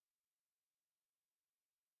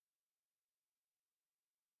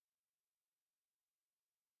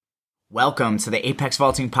Welcome to the Apex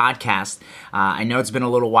Vaulting Podcast. I know it's been a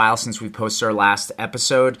little while since we posted our last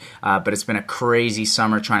episode, but it's been a crazy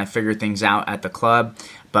summer trying to figure things out at the club.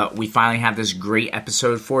 But we finally have this great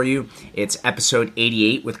episode for you. It's episode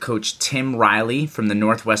 88 with Coach Tim Reilly from the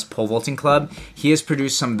Northwest Pole Vaulting Club. He has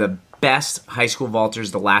produced some of the best high school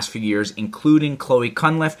vaulters the last few years, including Chloe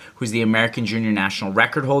Cunliffe, who's the American Junior National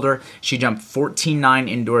Record holder. She jumped 14.9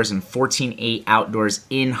 indoors and 14.8 outdoors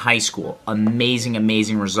in high school. Amazing,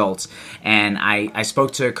 amazing results. And I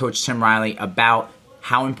spoke to Coach Tim Reilly about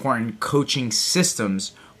how important coaching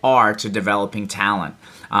systems are to developing talent.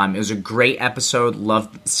 It was a great episode.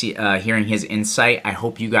 Loved hearing his insight. I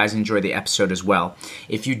hope you guys enjoy the episode as well.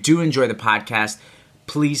 If you do enjoy the podcast,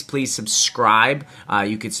 please subscribe.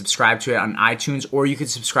 You could subscribe to it on iTunes, or you could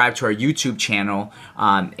subscribe to our YouTube channel,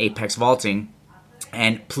 Apex Vaulting.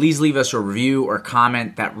 And please leave us a review or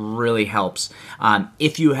comment. That really helps.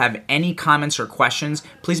 If you have any comments or questions,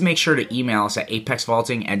 please make sure to email us at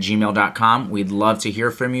apexvaulting@gmail.com. We'd love to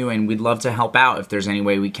hear from you, and we'd love to help out if there's any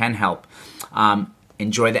way we can help.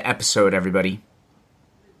 Enjoy the episode, everybody.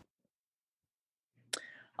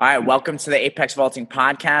 All right, welcome to the Apex Vaulting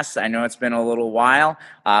Podcast. I know it's been a little while,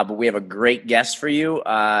 but we have a great guest for you,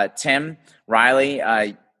 Tim Reilly.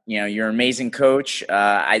 You're an amazing coach.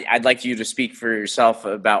 I'd like you to speak for yourself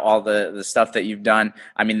about all the stuff that you've done.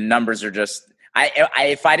 I mean, the numbers are just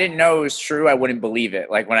if I didn't know it was true, I wouldn't believe it.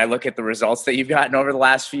 Like when I look at the results that you've gotten over the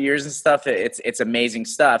last few years and stuff, it's amazing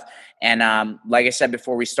stuff. And like I said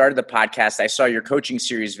before we started the podcast, I saw your coaching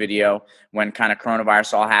series video when kind of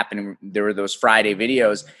coronavirus all happened. There were those Friday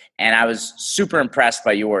videos, and I was super impressed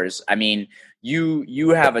by yours. I mean, you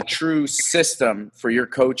have a true system for your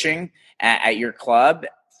coaching at your club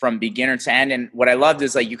from beginner to end. And what I loved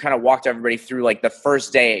is like you kind of walked everybody through like the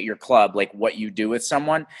first day at your club, like what you do with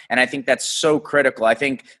someone. And I think that's so critical. I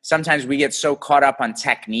think sometimes we get so caught up on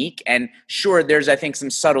technique, and sure, there's, I think, some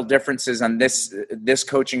subtle differences on this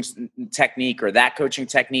coaching technique or that coaching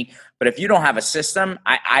technique. But if you don't have a system,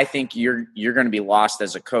 I think you're going to be lost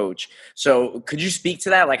as a coach. So could you speak to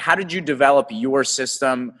that? Like, how did you develop your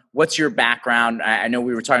system? What's your background? I know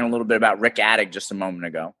we were talking a little bit about Rick Attig just a moment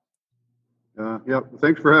ago. Yep.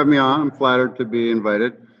 Thanks for having me on. I'm flattered to be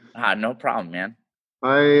invited. No problem, man.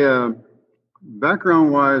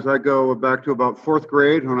 Background-wise, I go back to about fourth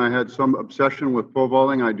grade when I had some obsession with pole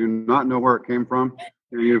vaulting. I do not know where it came from.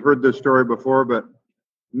 You've heard this story before, but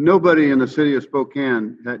nobody in the city of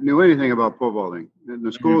Spokane knew anything about pole vaulting. And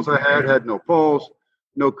the schools I had no poles,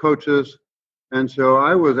 no coaches. And so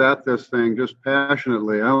I was at this thing just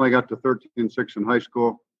passionately. I only got to 13.6 in high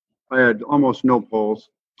school. I had almost no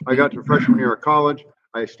poles. I got to freshman year of college.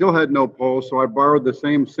 I still had no poles, so I borrowed the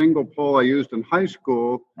same single pole I used in high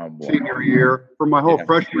school senior year for my whole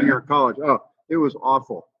freshman year of college. Oh, it was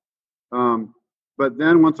awful. But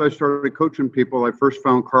then once I started coaching people, I first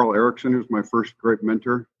found Carl Erickson, who's my first great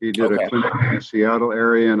mentor. He did a clinic in the Seattle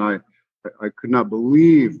area, and I could not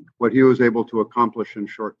believe what he was able to accomplish in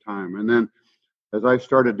short time. And then as I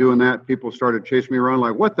started doing that, people started chasing me around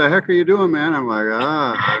like, what the heck are you doing, man? I'm like,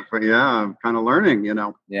 I'm kind of learning,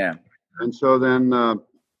 Yeah. And so then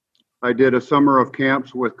I did a summer of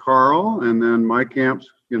camps with Carl, and then my camps,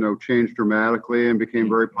 changed dramatically and became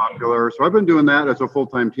very popular. So I've been doing that as a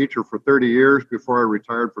full-time teacher for 30 years before I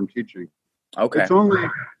retired from teaching. Okay. It's only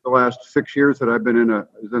the last 6 years that I've been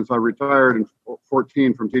since I retired in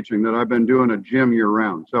 14 from teaching, that I've been doing a gym year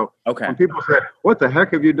round. So when people say, what the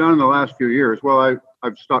heck have you done in the last few years? Well,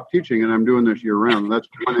 I've stopped teaching and I'm doing this year round. That's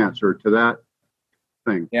one answer to that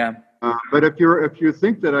thing. Yeah. But if you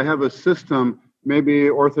think that I have a system, maybe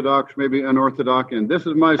orthodox, maybe unorthodox, and this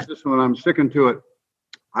is my system and I'm sticking to it,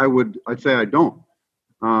 I'd say I don't.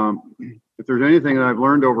 If there's anything that I've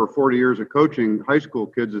learned over 40 years of coaching high school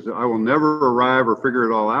kids, is that I will never arrive or figure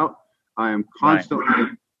it all out. I am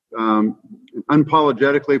constantly,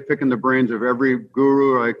 unapologetically picking the brains of every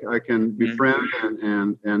guru I can befriend.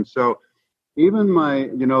 And so even my,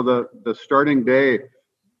 the starting day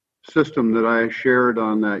system that I shared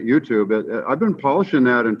on that YouTube, I've been polishing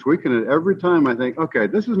that and tweaking it every time. I think, okay,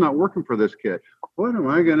 this is not working for this kid. What am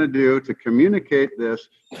I going to do to communicate this,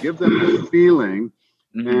 give them this feeling?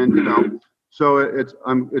 And, so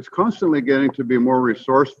it's constantly getting to be more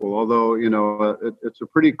resourceful, although, it's a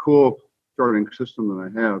pretty cool starting system that I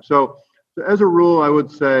have. So as a rule, I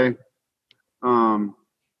would say that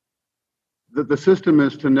the system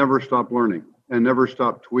is to never stop learning and never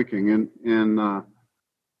stop tweaking. In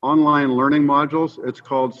online learning modules, it's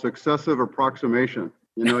called successive approximation.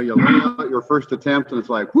 You learn out your first attempt and it's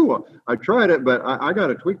like, whew, I tried it, but I got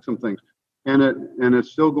to tweak some things. And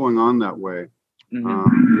it's still going on that way.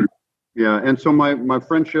 Yeah. And so my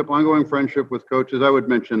ongoing friendship with coaches, I would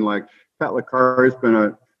mention like Pat Licari's been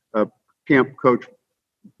a camp coach,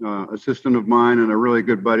 assistant of mine and a really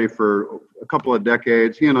good buddy for a couple of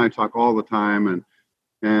decades. He and I talk all the time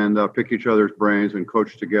and pick each other's brains and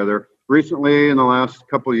coach together. Recently, in the last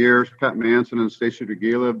couple of years, Pat Manson and Stacy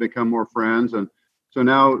DeGila have become more friends. And so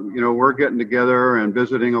now, we're getting together and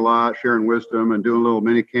visiting a lot, sharing wisdom and doing little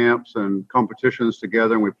mini camps and competitions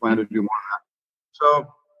together. And we plan to do more of that.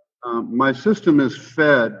 So my system is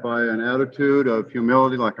fed by an attitude of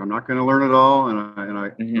humility, like I'm not going to learn it all. And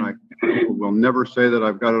I will never say that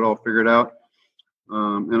I've got it all figured out.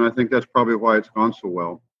 And I think that's probably why it's gone so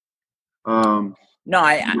well. No,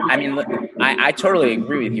 I mean, look, I totally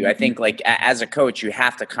agree with you. I think like as a coach, you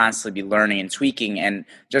have to constantly be learning and tweaking. And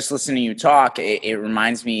just listening to you talk, it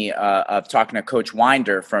reminds me of talking to Coach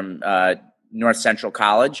Winder from North Central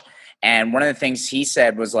College. And one of the things he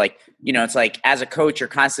said was like, it's like as a coach, you're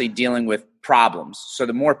constantly dealing with problems. So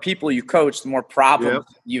the more people you coach, the more problems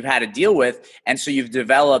you've had to deal with. And so you've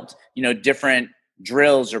developed, different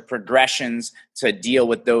drills or progressions to deal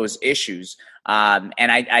with those issues. And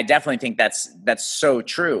I definitely think that's so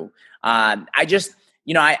true. I just,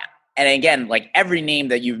 and again, like every name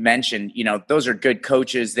that you've mentioned, those are good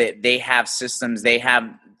coaches that they have systems, they have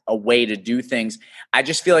a way to do things. I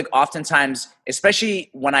just feel like oftentimes, especially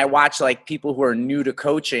when I watch like people who are new to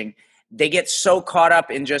coaching, they get so caught up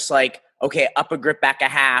in just like, okay, up a grip, back a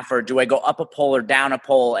half, or do I go up a pole or down a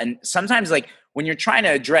pole? And sometimes like when you're trying to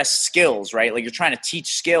address skills, right? Like you're trying to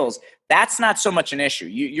teach skills, that's not so much an issue.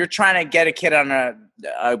 You're trying to get a kid on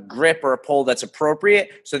a grip or a pole that's appropriate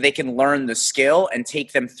so they can learn the skill and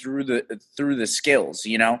take them through the skills,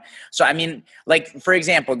 So, I mean, like, for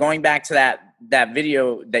example, going back to that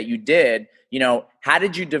video that you did, how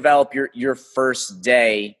did you develop your first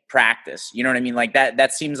day practice? You know what I mean? Like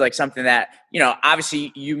that seems like something that,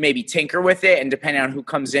 obviously you maybe tinker with it, and depending on who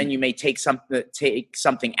comes in, you may take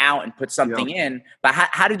something out and put something in, but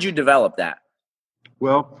how did you develop that?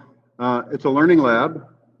 Well, it's a learning lab,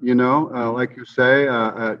 like you say,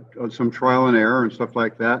 some trial and error and stuff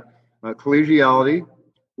like that, collegiality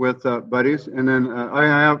with buddies. And then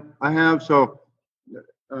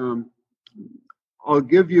I'll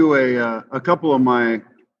give you a couple of my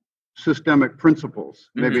systemic principles.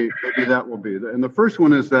 Maybe that will be. And the first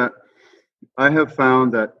one is that I have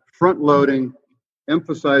found that front loading,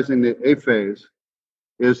 emphasizing the A phase,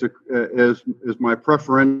 is my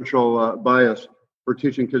preferential bias for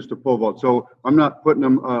teaching kids to pole vault. So I'm not putting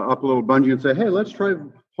them up a little bungee and say, hey, let's try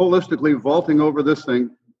holistically vaulting over this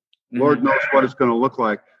thing. Lord knows what it's going to look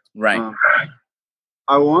like. Right.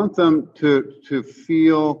 I want them to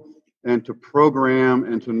feel and to program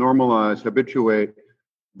and to normalize, habituate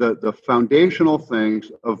the foundational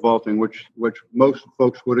things of vaulting, which most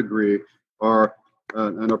folks would agree are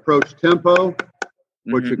an approach tempo,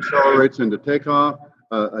 which accelerates into takeoff,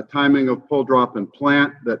 a timing of pull, drop, and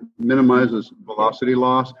plant that minimizes velocity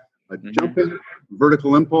loss, a jumping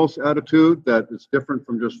vertical impulse attitude that is different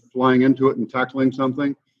from just flying into it and tackling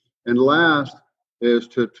something. And last is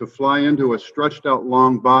to fly into a stretched out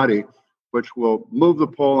long body, which will move the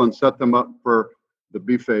pole and set them up for the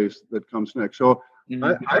B phase that comes next. So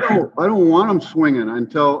I don't want them swinging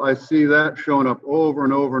until I see that showing up over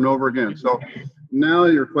and over and over again. So now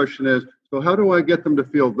your question is, so how do I get them to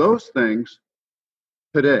feel those things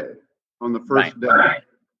today on the first day?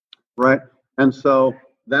 Right. And so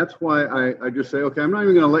that's why I just say, okay, I'm not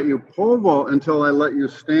even going to let you pole vault until I let you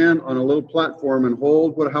stand on a little platform and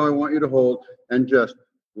hold how I want you to hold and just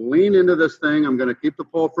lean into this thing. I'm going to keep the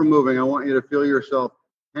pole from moving. I want you to feel yourself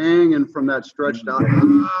hanging from that stretched out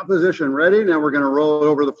position. Ready? Now we're going to roll it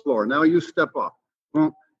over the floor. Now you step off.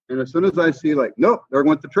 And as soon as I see like, nope, there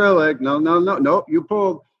went the trail leg. No, you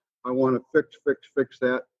pulled. I want to fix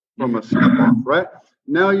that from a step off, right?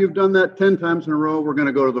 Now you've done that 10 times in a row. We're going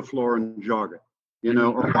to go to the floor and jog it,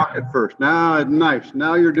 or walk it first. Now, nice.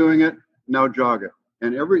 Now you're doing it. Now jog it.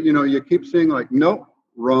 And you keep seeing like, nope,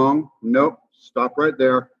 wrong, nope, stop right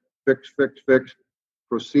there, fix,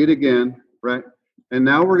 proceed again, right? And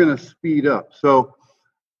now we're going to speed up. So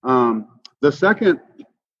the second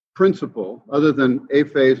principle, other than A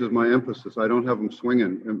phase is my emphasis, I don't have them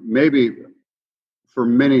swinging, maybe for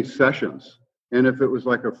many sessions. And if it was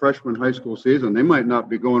like a freshman high school season, they might not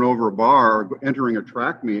be going over a bar or entering a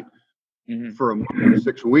track meet for a month,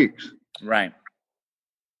 6 weeks. Right.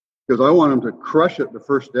 Because I want them to crush it the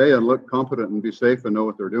first day and look competent and be safe and know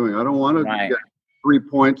what they're doing. I don't want to get 3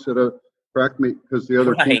 points at a track meet because the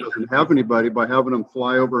other team doesn't have anybody by having them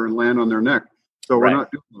fly over and land on their neck. So we're not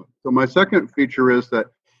doing that. So my second feature is that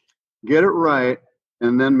get it right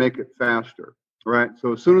and then make it faster, right?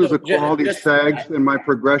 So as soon as the quality sags in my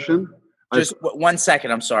progression, Just 1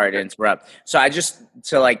 second. I'm sorry to interrupt. So I just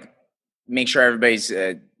to like make sure everybody's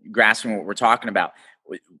grasping what we're talking about.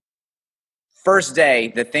 First day,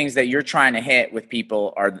 the things that you're trying to hit with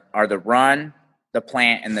people are the run, the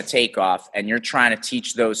plant, and the takeoff, and you're trying to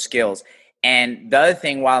teach those skills. And the other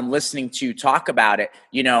thing, while I'm listening to you talk about it,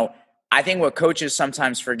 I think what coaches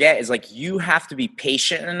sometimes forget is like you have to be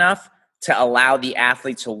patient enough to allow the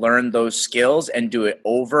athlete to learn those skills and do it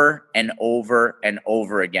over and over and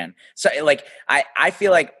over again. So like, I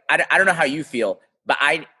feel like, I don't know how you feel, but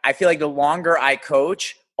I feel like the longer I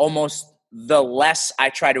coach, almost the less I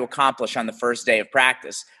try to accomplish on the first day of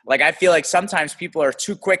practice. Like, I feel like sometimes people are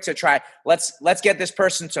too quick to try, let's get this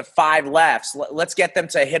person to 5 lefts. Let's get them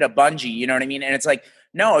to hit a bungee. You know what I mean? And it's like,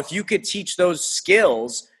 no, if you could teach those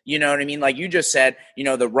skills, you know what I mean? Like you just said,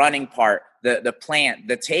 the running part, the plant,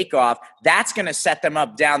 the takeoff, that's going to set them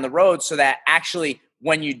up down the road so that actually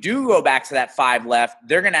when you do go back to that 5 left,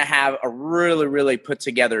 they're going to have a really, really put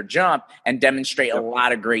together jump and demonstrate a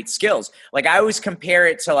lot of great skills. Like I always compare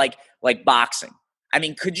it to like boxing. I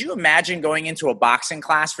mean, could you imagine going into a boxing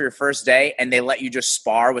class for your first day and they let you just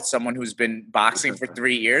spar with someone who's been boxing for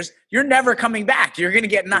 3 years? You're never coming back. You're going to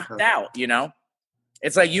get knocked out,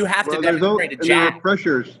 It's like you have to demonstrate a jab. There are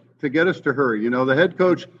pressures to get us to hurry. The head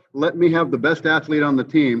coach let me have the best athlete on the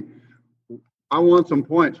team. I want some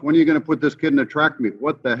points. When are you going to put this kid in a track meet?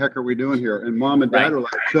 What the heck are we doing here? And mom and dad are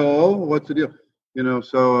like, so what's the deal?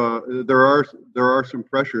 So there are some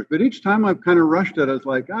pressures. But each time I've kind of rushed it, I was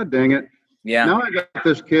like, God dang it. Yeah. Now I got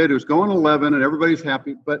this kid who's going 11 and everybody's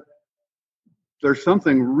happy, but there's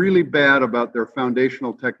something really bad about their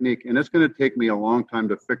foundational technique, and it's going to take me a long time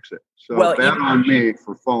to fix it. So bad on me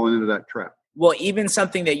for falling into that trap. Well, even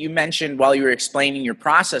something that you mentioned while you were explaining your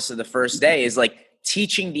process of the first day is like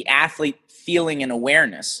teaching the athlete feeling and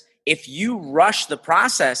awareness. If you rush the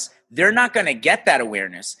process, they're not going to get that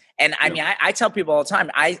awareness. And I mean, I tell people all the time,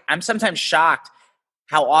 I'm sometimes shocked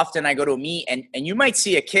how often I go to a meet and you might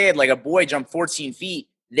see a kid, like a boy, jump 14 feet.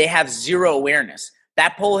 They have zero awareness.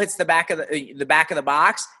 That pole hits the back of the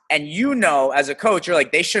box, and as a coach, you're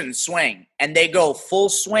like, they shouldn't swing. And they go full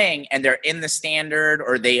swing, and they're in the standard,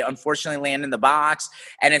 or they unfortunately land in the box.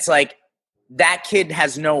 And it's like, that kid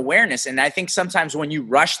has no awareness. And I think sometimes when you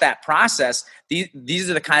rush that process, these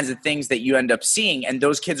are the kinds of things that you end up seeing, and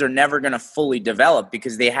those kids are never going to fully develop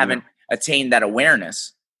because they haven't attained that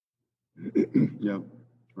awareness. Yeah,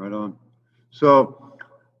 right on. So,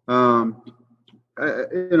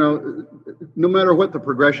 no matter what the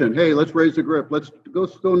progression, hey, let's raise the grip, let's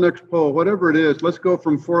go next pole, whatever it is, let's go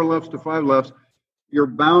from 4 lefts to 5 lefts. You're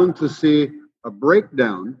bound to see a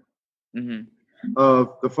breakdown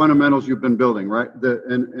of the fundamentals you've been building, right?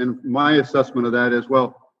 And my assessment of that is,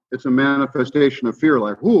 well, it's a manifestation of fear,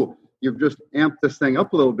 like, you've just amped this thing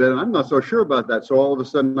up a little bit, and I'm not so sure about that. So all of a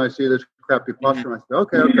sudden I see this crappy posture, and I say,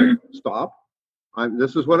 okay, stop.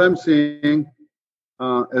 This is what I'm seeing.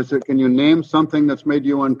 Can you name something that's made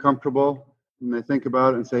you uncomfortable? And they think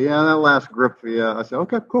about it and say, yeah, that last grip. Yeah. I say,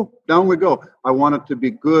 okay, cool. Down we go. I want it to be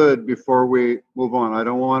good before we move on. I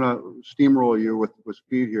don't want to steamroll you with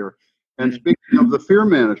speed here. And speaking of the fear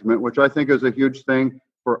management, which I think is a huge thing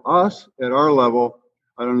for us at our level,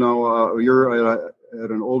 I don't know, you're at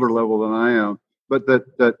an older level than I am, but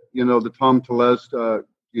that the Tom Tellez,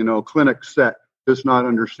 clinic set does not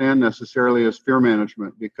understand necessarily as fear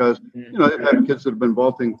management, because they've had kids that have been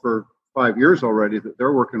vaulting for 5 years already that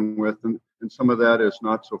they're working with, and some of that is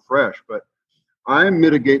not so fresh. But I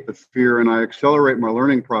mitigate the fear and I accelerate my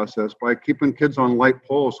learning process by keeping kids on light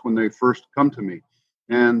poles when they first come to me.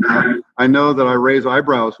 And I know that I raise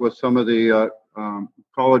eyebrows with some of the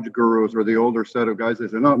college gurus or the older set of guys. They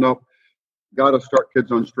say, no, got to start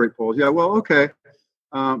kids on straight poles. Yeah, well, okay.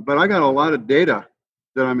 But I got a lot of data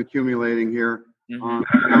that I'm accumulating here on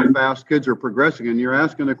how fast kids are progressing. And you're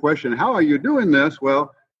asking the question, how are you doing this?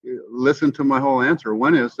 Well, listen to my whole answer.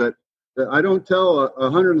 One is that I don't tell a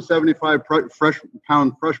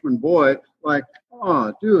 175-pound freshman boy, like,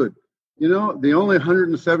 oh, dude, the only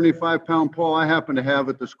 175-pound pole I happen to have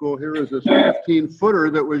at the school here is this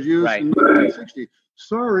 15-footer that was used in 1960.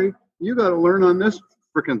 Sorry, you got to learn on this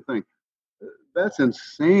freaking thing. That's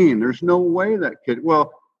insane. There's no way that kid,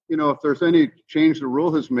 if there's any change the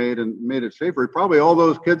rule has made and made it safer, probably all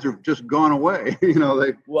those kids have just gone away.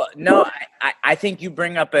 I think you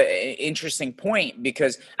bring up an interesting point,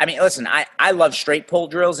 because I mean, listen, I love straight pole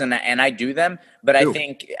drills and I do them, but I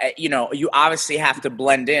think, you obviously have to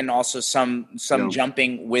blend in also some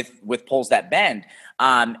jumping with poles that bend.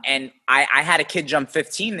 And I had a kid jump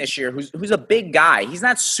 15 this year who's a big guy. He's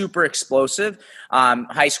not super explosive.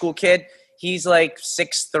 High school kid. He's like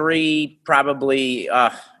 6'3", probably,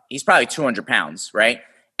 he's probably 200 pounds, right?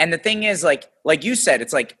 And the thing is, like you said,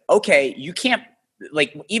 it's like, okay, you can't,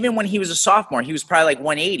 like, even when he was a sophomore, he was probably like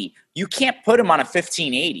 180. You can't put him on a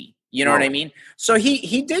 1580. You know what I mean? So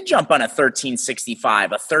he did jump on a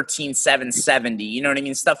 1365, a 13770, you know what I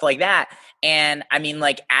mean? Stuff like that. And I mean,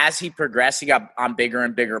 like, as he progressed, he got on bigger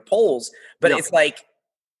and bigger poles, but it's like,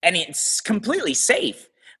 and it's completely safe.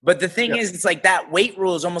 But the thing is, it's like that weight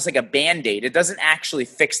rule is almost like a Band-Aid. It doesn't actually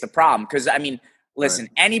fix the problem. Because, I mean, listen,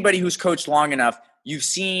 anybody who's coached long enough, you've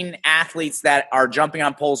seen athletes that are jumping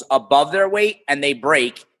on poles above their weight and they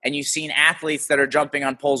break. And you've seen athletes that are jumping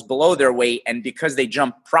on poles below their weight. And because they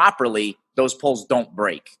jump properly, those poles don't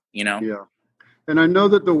break, you know? Yeah. And I know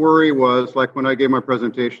that the worry was, like when I gave my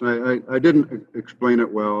presentation, I didn't explain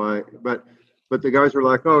it well. But the guys are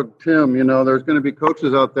like, oh, Tim, you know, there's going to be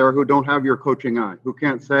coaches out there who don't have your coaching eye, who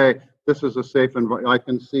can't say, this is a safe environment. I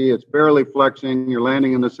can see it's barely flexing. You're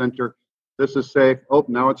landing in the center. This is safe. Oh,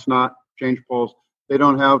 now it's not. Change poles. They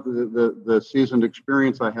don't have the seasoned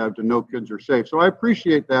experience I have to know kids are safe. So I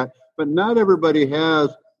appreciate that. But not everybody has,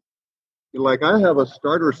 like I have a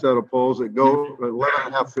starter set of poles that go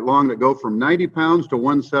 11.5 feet long that go from 90 pounds to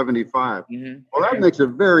 175. Well, that makes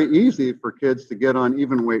it very easy for kids to get on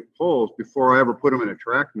even weight poles before I ever put them in a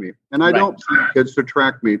track meet. And I don't send kids to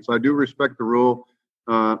track meets. I do respect the rule.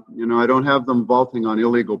 You know, I don't have them vaulting on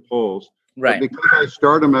illegal poles. But because I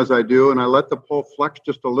start them as I do and I let the pole flex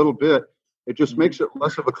just a little bit, it just makes it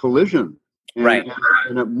less of a collision. And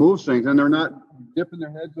it moves things. And they're not dipping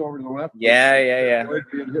their heads over to the left.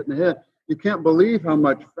 Hitting the head. You can't believe how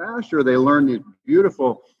much faster they learn these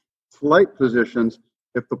beautiful flight positions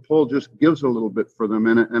if the pole just gives a little bit for them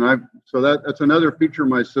in it. And so that's another feature of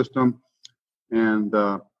my system. And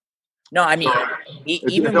no, I mean,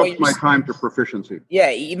 it helps my time to proficiency.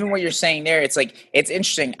 Yeah, even what you're saying there, it's like, it's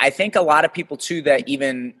interesting. I think a lot of people too that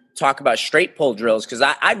even talk about straight pole drills, because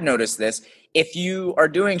I've noticed this. If you are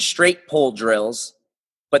doing straight pole drills,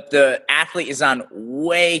 but the athlete is on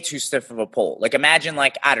way too stiff of a pole. Like imagine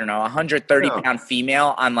like, I don't know, 130-pound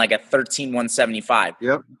female on like a 13175.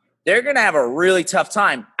 Yep. They're going to have a really tough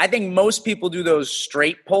time. I think most people do those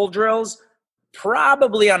straight pole drills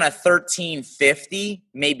probably on a 1350,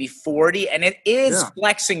 maybe 40. And it is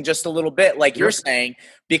flexing just a little bit, like you're saying,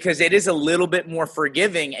 because it is a little bit more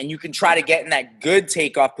forgiving and you can try to get in that good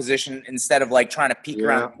takeoff position instead of like trying to peek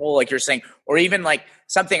around the pole, like you're saying, or even like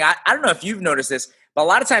something, I don't know if you've noticed this, but a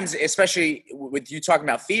lot of times, especially with you talking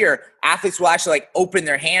about fear, athletes will actually like open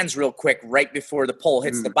their hands real quick right before the pole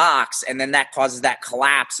hits the box. And then that causes that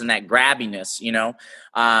collapse and that grabbiness, you know?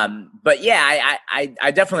 But yeah,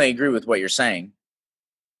 I definitely agree with what you're saying.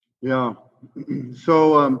 Yeah.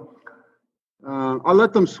 So I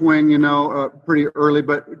let them swing, you know, pretty early,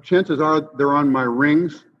 but chances are they're on my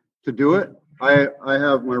rings to do it. I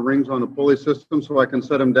have my rings on a pulley system, so I can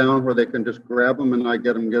set them down where they can just grab them, and I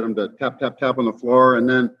get them to tap, tap, tap on the floor, and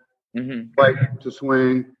then fight to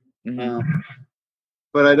swing.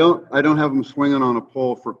 But I don't have them swinging on a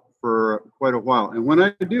pole for quite a while. And when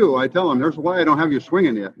I do, I tell them, there's why I don't have you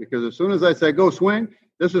swinging yet, because as soon as I say go swing,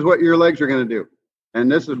 this is what your legs are going to do,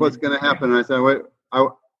 and this is what's going to happen. And I say, wait,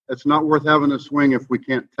 it's not worth having a swing if we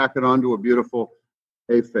can't tack it onto a beautiful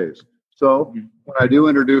A phase. So when I do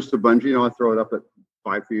introduce the bungee, you know, I throw it up at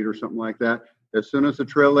 5 feet or something like that. As soon as the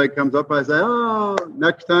trail leg comes up, I say, oh,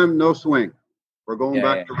 next time, no swing. We're going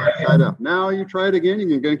back to right side up. Now you try it again.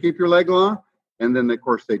 You're going to keep your leg long. And then, of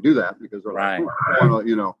course, they do that because they're like, oh,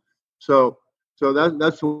 you know. So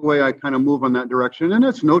that's the way I kind of move on that direction. And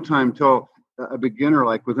it's no time till a beginner,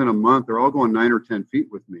 like within a month, they're all going 9 or 10 feet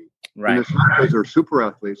with me. And it's not because they're super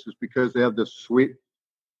athletes. It's because they have this sweet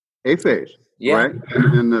A phase. Right.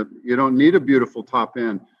 And you don't need a beautiful top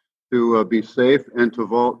end to be safe and to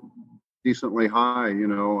vault decently high, you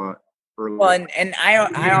know. Well, and I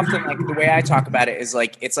often, like, the way I talk about it is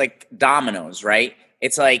like, it's like dominoes, right?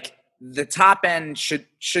 It's like the top end should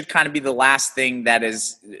kind of be the last thing that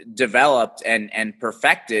is developed and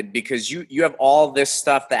perfected, because you have all this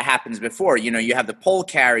stuff that happens before. You know, you have the pole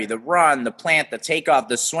carry, the run, the plant, the takeoff,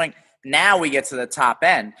 the swing. Now we get to the top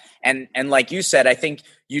end. And like you said, I think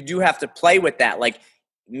you do have to play with that. Like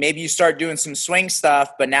maybe you start doing some swing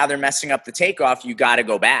stuff, but now they're messing up the takeoff. You got to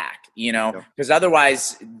go back, you know, because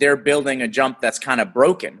otherwise they're building a jump that's kind of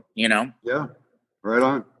broken, you know? Yeah. Right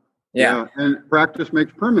on. Yeah. And practice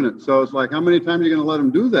makes permanent. So it's like, how many times are you going to let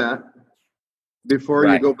them do that before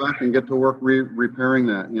you go back and get to work repairing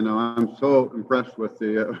that? You know, I'm so impressed with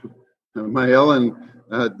my Ellen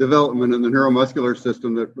development in the neuromuscular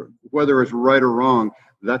system that whether it's right or wrong,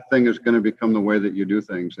 that thing is going to become the way that you do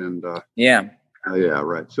things. And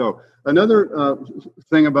right. So another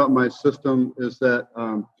thing about my system is that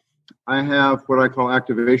I have what I call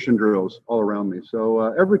activation drills all around me.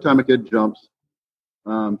 So every time a kid jumps,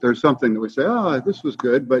 there's something that we say, oh, this was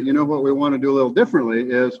good, but you know what we want to do a little differently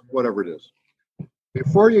is whatever it is.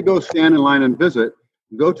 Before you go stand in line and visit,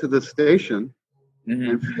 go to the station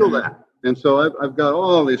and feel that. And so I've got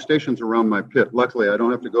all these stations around my pit. Luckily, I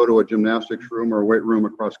don't have to go to a gymnastics room or a weight room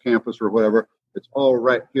across campus or whatever. It's all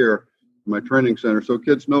right here in my training center. So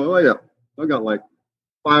kids know, oh, yeah, I got like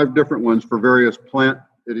 5 different ones for various plant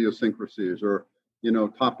idiosyncrasies or,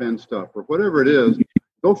 top end stuff or whatever it is.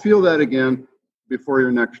 Go feel that again before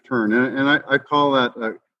your next turn. And I call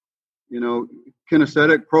that,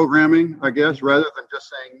 kinesthetic programming, I guess, rather than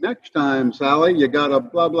just saying, next time, Sally, you got to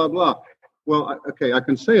blah, blah, blah. Well, okay, I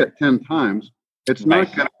can say it 10 times. It's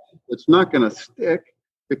not going to stick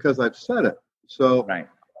because I've said it. So I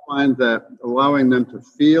find that allowing them to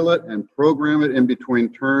feel it and program it in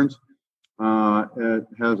between turns, it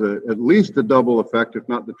has at least a double effect, if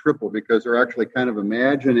not the triple, because they're actually kind of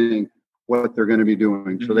imagining what they're going to be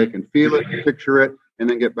doing. So they can feel it, picture it, and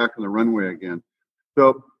then get back on the runway again.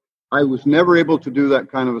 So I was never able to do that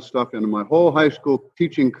kind of stuff in my whole high school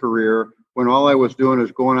teaching career when all I was doing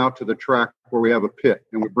is going out to the track where we have a pit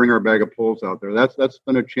and we bring our bag of poles out there. That's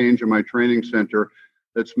been a change in my training center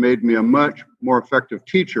that's made me a much more effective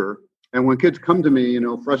teacher. And when kids come to me,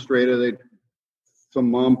 frustrated, some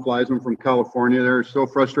mom flies them from California. They're so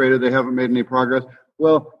frustrated they haven't made any progress.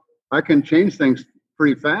 Well, I can change things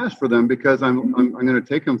pretty fast for them because I'm going to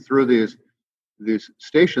take them through these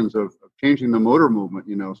stations of changing the motor movement,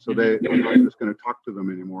 so I'm not just going to talk to them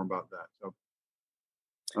anymore about that. So,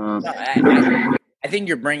 I think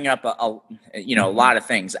you're bringing up a lot of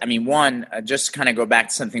things. I mean, one, just to kind of go back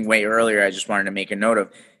to something way earlier, I just wanted to make a note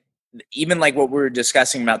of, even like what we were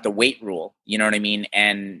discussing about the weight rule, you know what I mean?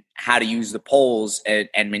 And how to use the poles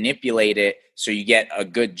and manipulate it so you get a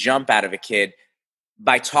good jump out of a kid.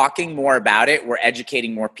 By talking more about it, we're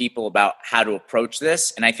educating more people about how to approach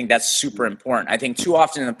this. And I think that's super important. I think too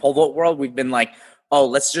often in the pole vault world, we've been like, oh,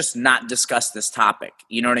 let's just not discuss this topic.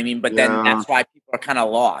 You know what I mean? But then that's why people are kind of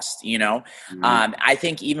lost, I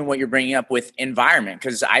think even what you're bringing up with environment,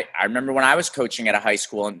 because I remember when I was coaching at a high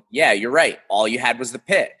school, and yeah, you're right. All you had was the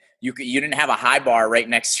pit. You didn't have a high bar right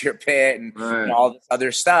next to your pit and all this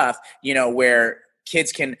other stuff, where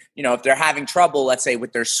kids can, if they're having trouble, let's say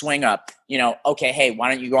with their swing up, okay, hey, why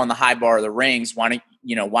don't you go on the high bar or the rings? Why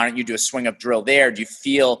don't you do a swing up drill there? Do you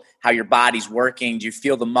feel how your body's working? Do you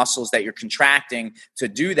feel the muscles that you're contracting to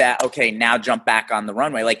do that? Okay, now jump back on the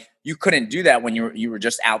runway. Like you couldn't do that when you were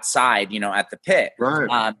just outside, at the pit.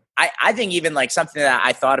 Right. I think even like something that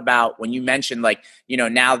I thought about when you mentioned like,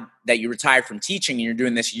 now that you retired from teaching and you're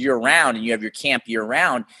doing this year round and you have your camp year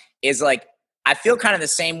round, is like, I feel kind of the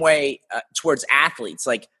same way towards athletes.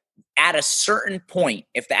 Like at a certain point,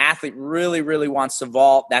 if the athlete really, really wants to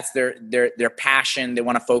vault, that's their passion, they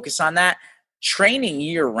want to focus on that. Training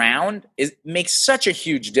year round makes such a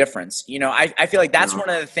huge difference. I feel like that's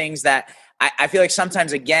one of the things that I feel like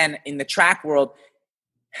sometimes, again, in the track world,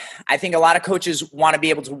 I think a lot of coaches want to be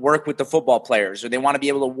able to work with the football players, or they want to be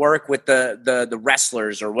able to work with the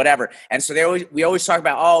wrestlers or whatever. And so we always talk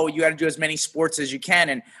about, oh, you got to do as many sports as you can.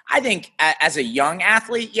 And I think as a young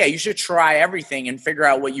athlete, yeah, you should try everything and figure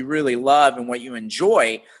out what you really love and what you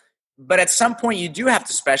enjoy. But at some point you do have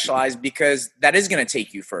to specialize because that is going to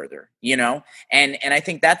take you further, And I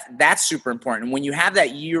think that's super important. And when you have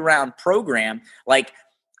that year-round program, like,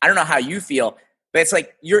 I don't know how you feel, but it's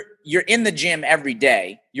like you're in the gym every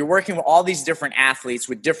day. You're working with all these different athletes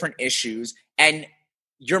with different issues, and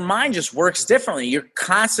your mind just works differently. You're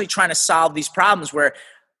constantly trying to solve these problems, where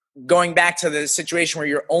going back to the situation where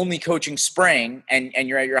you're only coaching spring and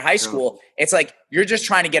you're at your high school, it's like you're just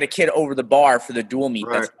trying to get a kid over the bar for the dual meet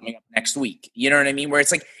that's coming up next week. You know what I mean? Where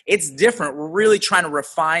it's like, it's different. We're really trying to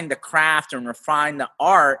refine the craft and refine the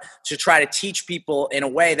art to try to teach people in a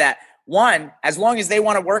way that, one, as long as they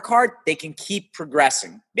want to work hard, they can keep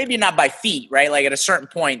progressing. Maybe not by feet, right? Like at a certain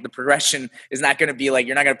point, the progression is not going to be like,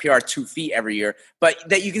 you're not going to PR 2 feet every year, but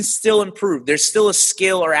that you can still improve. There's still a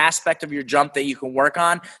skill or aspect of your jump that you can work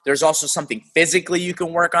on. There's also something physically you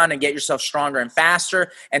can work on and get yourself stronger and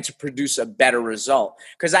faster and to produce a better result.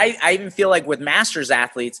 Because I even feel like with masters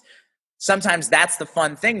athletes, sometimes that's the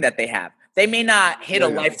fun thing that they have. They may not hit a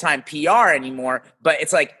lifetime PR anymore, but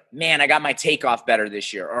it's like, man, I got my takeoff better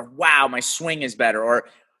this year, or wow, my swing is better, or,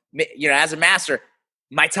 as a master,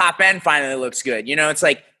 my top end finally looks good. It's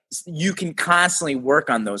like you can constantly work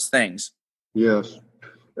on those things. Yes.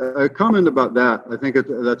 A comment about that. I think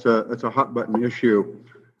that's a hot button issue.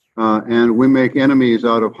 And we make enemies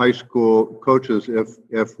out of high school coaches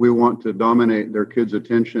if we want to dominate their kids'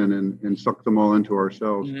 attention and suck them all into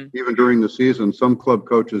ourselves. Mm-hmm. Even during the season, some club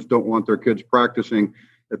coaches don't want their kids practicing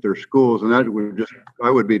at their schools, and I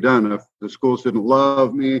would be done if the schools didn't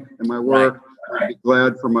love me and my work. Right. I'd be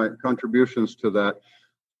glad for my contributions to that.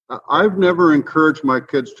 I've never encouraged my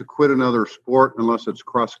kids to quit another sport unless it's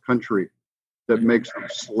cross country that makes them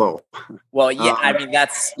slow. Well, yeah, I mean,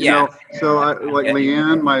 that's, So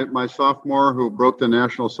Leanne, my sophomore, who broke the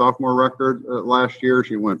national sophomore record last year,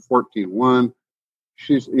 she went 14-1.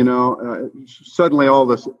 She's, suddenly all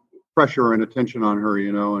this pressure and attention on her,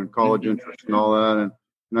 and college interest and all that.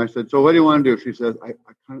 And I said, so what do you want to do? She says,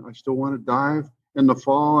 I still want to dive in the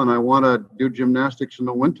fall and I want to do gymnastics in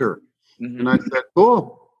the winter. Mm-hmm. And I said,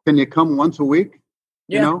 cool. Can you come once a week?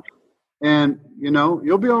 Yeah. And,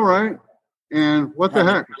 you'll be all right. And what the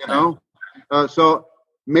heck, So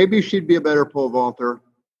maybe she'd be a better pole vaulter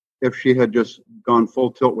if she had just gone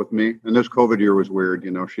full tilt with me. And this COVID year was weird,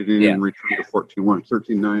 She didn't even return to 14-1,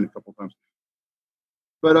 13-9 a couple times.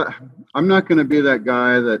 But I'm not going to be that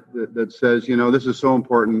guy that says, this is so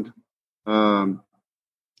important.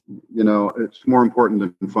 It's more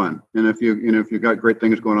important than fun. And if you got great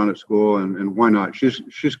things going on at school, and why not?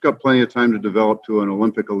 She's got plenty of time to develop to an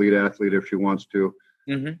Olympic elite athlete if she wants to.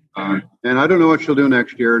 Mm-hmm. And I don't know what she'll do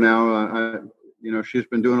next year. Now, she's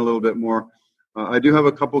been doing a little bit more. I do have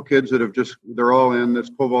a couple kids that they're all in.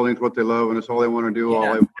 This pole vaulting is what they love, and it's all they want to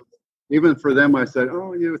do. Even for them, I said,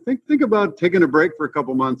 think about taking a break for a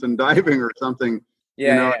couple months and diving or something.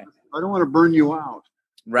 I don't want to burn you out.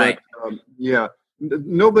 Right. But,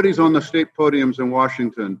 nobody's on the state podiums in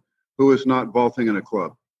Washington who is not vaulting in a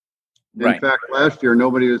club. In fact, last year,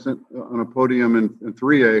 nobody was on a podium in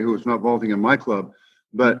 3A who was not vaulting in my club.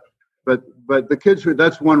 But the kids,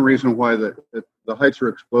 that's one reason why the heights are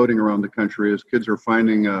exploding around the country is kids are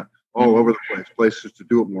finding all over the place, places to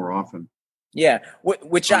do it more often. Yeah,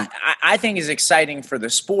 which I think is exciting for the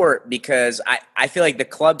sport because I feel like the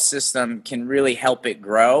club system can really help it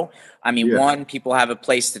grow. I mean, one, people have a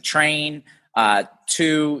place to train.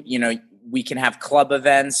 Two, we can have club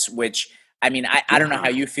events, which, I mean, I don't know how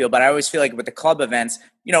you feel, but I always feel like with the club events,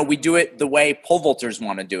 we do it the way pole vaulters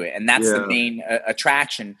want to do it. And that's the main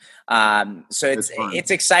attraction. So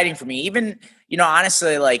it's exciting for me. Even,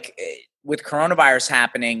 honestly, like with coronavirus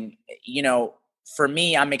happening, for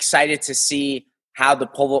me, I'm excited to see how the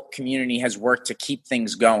pole vault community has worked to keep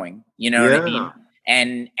things going. You know what I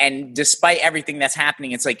mean? And despite everything that's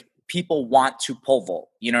happening, it's like people want to pole vault.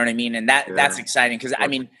 You know what I mean? And that's exciting because, I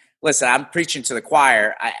mean, listen, I'm preaching to the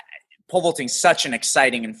choir. Pole vaulting is such an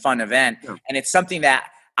exciting and fun event. Yeah. And it's something that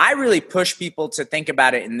I really push people to think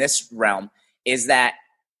about it in this realm is that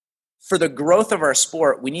for the growth of our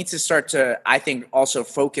sport, we need to start to, I think, also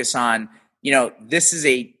focus on, this is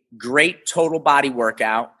a great total body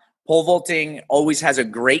workout. Pole vaulting always has a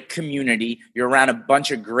great community. You're around a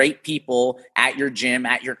bunch of great people at your gym,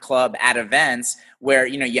 at your club, at events where,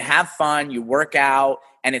 you have fun, you work out,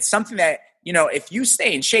 and it's something that, if you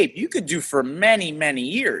stay in shape, you could do for many, many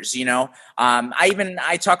years,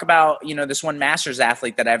 I talk about, this one Masters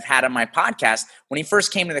athlete that I've had on my podcast. When he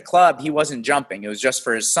first came to the club, he wasn't jumping. It was just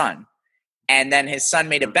for his son. And then his son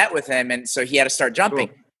made a bet with him. And so he had to start jumping.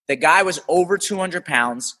 Cool. The guy was over 200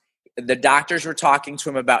 pounds. The doctors were talking to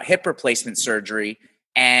him about hip replacement surgery.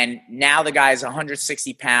 And now the guy is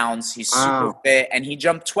 160 pounds. He's super fit. And he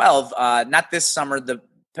jumped 12, not this summer, the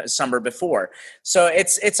summer before. So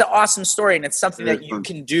it's an awesome story, and it's something that you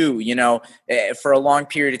can do, for a long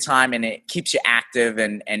period of time, and it keeps you active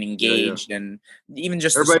and engaged, and even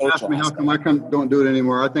just everybody asks me how come I don't do it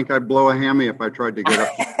anymore. I think I'd blow a hammy if I tried to get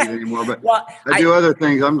up to speed anymore. But I do other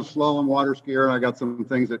things. I'm a slalom water skier, and I got some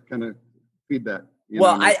things that kind of feed that.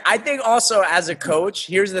 I think also as a coach,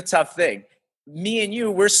 here's the tough thing. Me and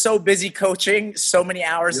you, we're so busy coaching so many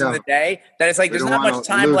hours in the day that it's like there's not much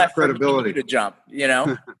time left for me and you to jump,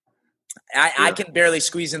 I can barely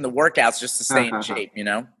squeeze in the workouts just to stay in shape,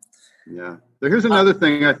 Yeah. So here's another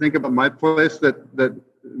thing I think about my place that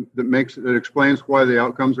explains why the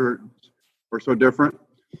outcomes are so different.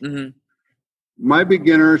 Mm-hmm. My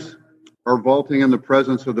beginners are vaulting in the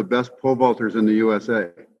presence of the best pole vaulters in the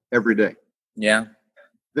USA every day. Yeah.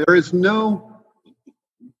 There is no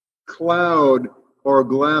cloud or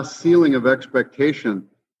glass ceiling of expectation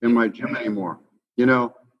in my gym anymore.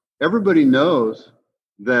 Everybody knows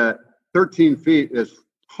that 13 feet is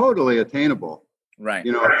totally attainable. Right.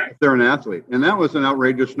 If they're an athlete. And that was an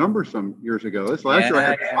outrageous number some years ago. This last year I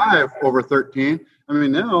had 5 over 13. I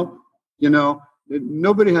mean, now,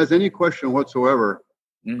 nobody has any question whatsoever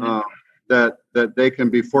that they can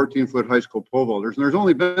be 14-foot high school pole vaulters. And there's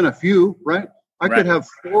only been a few, right? I could have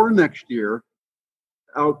 4 next year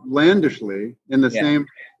outlandishly in the same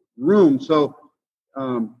room. So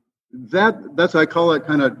that's I call it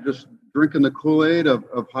kind of just drinking the Kool-Aid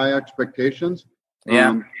of high expectations.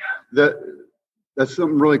 That's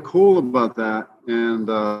something really cool about that, and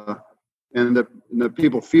the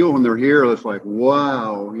people feel when they're here. It's like,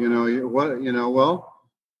 wow,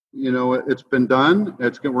 it's been done.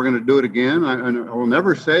 We're going to do it again. I will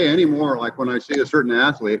never say anymore. Like when I see a certain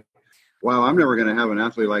athlete, wow, I'm never going to have an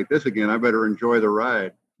athlete like this again. I better enjoy the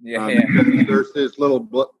ride. Because there's these little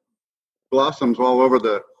blossoms all over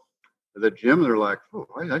the gym. They're like, oh,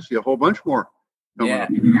 I see a whole bunch more coming up.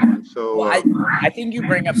 And so I think you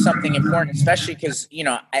bring up something important, especially because,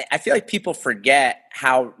 I feel like people forget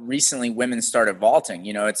how recently women started vaulting.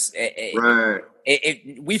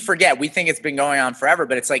 We forget. We think it's been going on forever,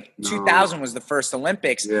 but it's like 2000 was the first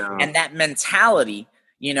Olympics. And that mentality,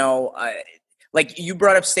 like you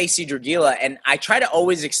brought up Stacy Dragila, and I try to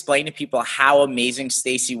always explain to people how amazing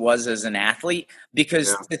Stacy was as an athlete,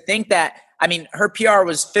 because to think that, her PR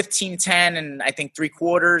was 15:10 and I think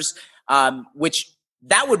 3/4, which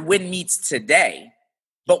that would win meets today.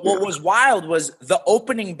 But what was wild was the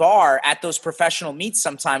opening bar at those professional meets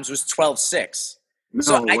sometimes was 12:6.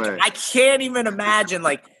 So I can't even imagine,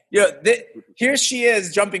 like, here she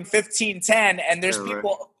is jumping 15:10, and there's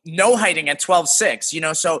people no heighting at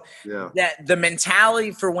 12:6. So that the mentality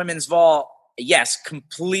for women's vault,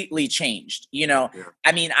 completely changed.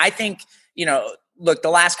 I think, look, the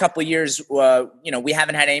last couple of years, we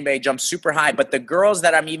haven't had anybody jump super high, but the girls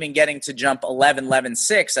that I'm even getting to jump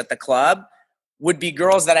 11.6 at the club would be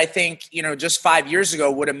girls that I think, just 5 years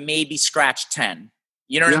ago would have maybe scratched 10.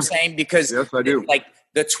 You know what I'm saying? Because yes, I do. Like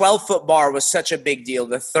the 12-foot bar was such a big deal.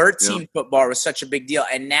 The 13-foot bar was such a big deal.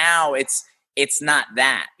 And now it's not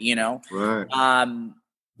that, Right.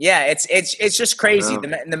 It's just crazy.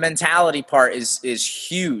 The mentality part is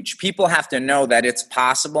huge. People have to know that it's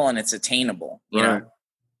possible and it's attainable, you know?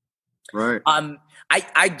 Right.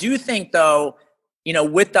 I do think though,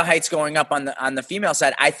 with the heights going up on the female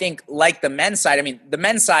side, I think like the men's side, the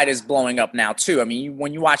men's side is blowing up now too.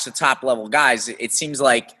 When you watch the top level guys, it seems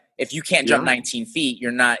like if you can't jump 19 feet,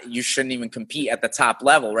 you shouldn't even compete at the top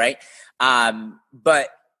level. Right. But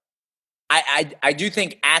I do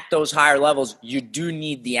think at those higher levels, you do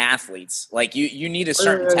need the athletes. Like you need a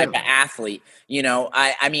certain type of athlete,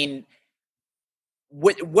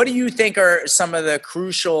 What do you think are some of the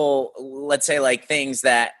crucial, let's say, like things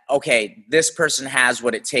that, okay, this person has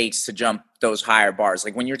what it takes to jump those higher bars?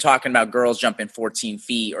 Like when you're talking about girls jumping 14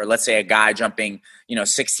 feet, or let's say a guy jumping,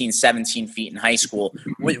 16, 17 feet in high school,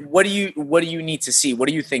 what do you need to see? What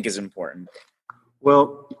do you think is important?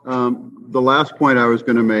 Well, the last point I was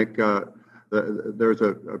going to make, there's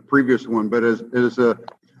a previous one, but is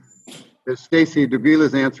Stacy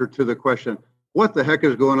Davila's answer to the question, what the heck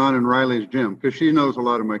is going on in Reilly's gym? Because she knows a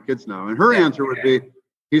lot of my kids now. And her answer would be,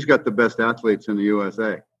 he's got the best athletes in the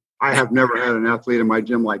USA. I have never had an athlete in my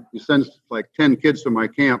gym. Like, he sends like 10 kids to my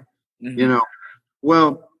camp,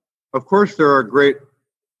 Well, of course, there are great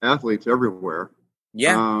athletes everywhere.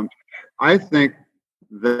 I think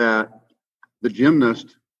that the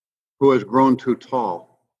gymnast who has grown too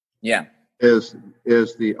tall is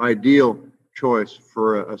the ideal choice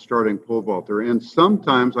for a starting pole vaulter. And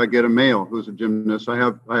sometimes I get a male who's a gymnast. I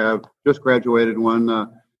have just graduated one,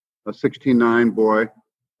 a 16'9" boy,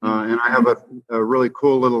 and I have a really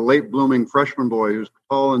cool little late blooming freshman boy who's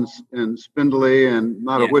tall and spindly and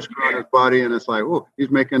not a whisker on his body. And it's like, oh,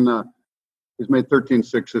 he's made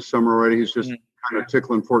 13.6 this summer already. He's just kind of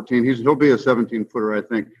tickling 14. He'll be a 17-footer, I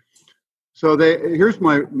think. So here's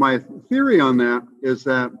my theory on that is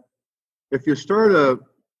that if you start a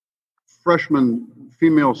freshman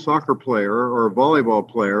female soccer player or a volleyball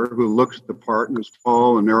player who looks the part and is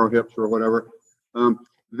tall and narrow hips or whatever,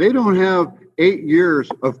 they don't have 8 years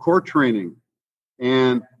of core training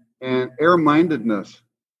and air-mindedness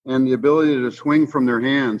and the ability to swing from their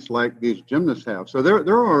hands like these gymnasts have. So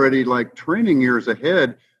they're already like training years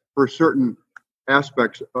ahead for certain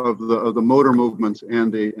aspects of the motor movements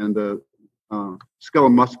and the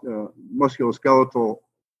musculoskeletal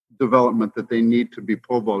development that they need to be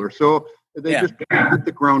pole vaulters. So they just hit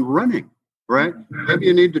the ground running, right? Maybe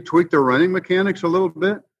you need to tweak their running mechanics a little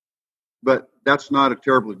bit, but that's not a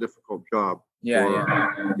terribly difficult job.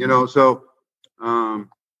 So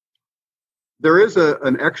there is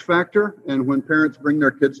an X factor. And when parents bring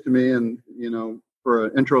their kids to me and, for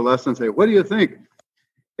an intro lesson, say, what do you think?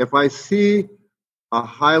 If I see a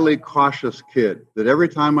highly cautious kid that every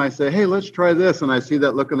time I say, hey, let's try this, and I see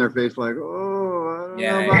that look on their face like, oh, I don't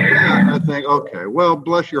know about that. I think, okay, well,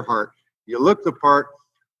 bless your heart. You look the part.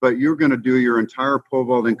 but you're going to do your entire pole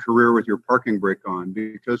vaulting career with your parking brake on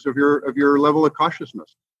because of your level of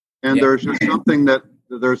cautiousness. And there's just something that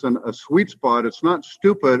there's a sweet spot. It's not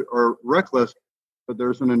stupid or reckless, but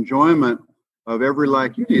there's an enjoyment of every,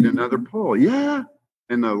 like, you need another pole. Yeah.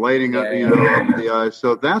 And the lighting up, up the eyes.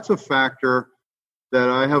 So that's a factor that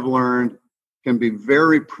I have learned can be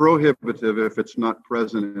very prohibitive if it's not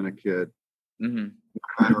present in a kid, no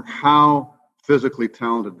matter how physically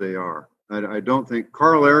talented they are. I don't think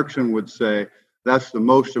Carl Erickson would say that's the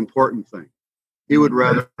most important thing. He would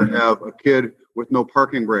rather have a kid with no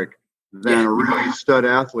parking brake than a really stud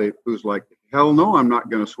athlete who's like, hell no, I'm not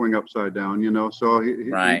going to swing upside down, So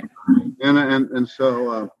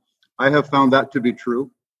so I have found that to be true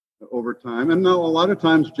over time. And now a lot of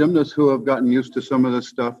times gymnasts who have gotten used to some of this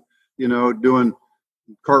stuff, doing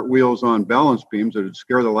cartwheels on balance beams that would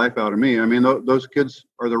scare the life out of me. I mean, those kids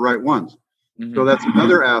are the right ones. So that's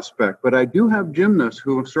another aspect. But I do have gymnasts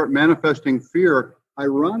who start manifesting fear,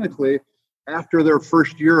 ironically, after their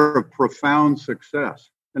first year of profound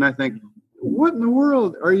success. And I think, what in the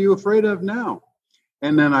world are you afraid of now?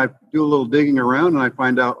 And then I do a little digging around and I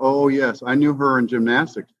find out, oh, yes, I knew her in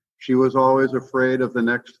gymnastics. She was always afraid of the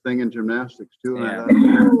next thing in gymnastics, too. And I thought,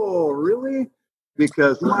 oh, really?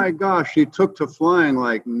 Because, my gosh, she took to flying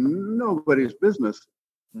like nobody's business.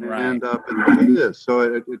 And it is. So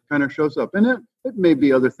it kind of shows up. And it may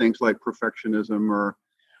be other things like perfectionism or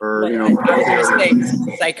I was going to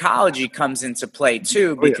say psychology comes into play,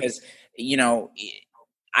 too, because,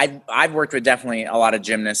 I've worked with definitely a lot of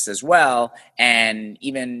gymnasts as well. And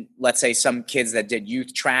even, let's say, some kids that did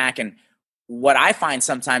youth track. And what I find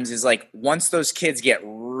sometimes is like once those kids get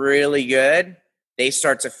really good, they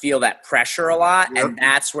start to feel that pressure a lot. And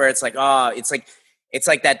that's where it's like, it's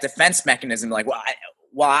like that defense mechanism. Like,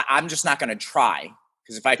 I'm just not going to try.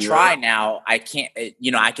 Because if I try now, I can't,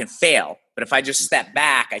 I can fail. But if I just step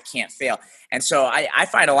back, I can't fail. And so I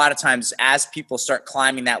find a lot of times as people start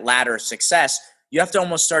climbing that ladder of success, you have to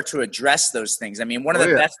almost start to address those things. I mean, one of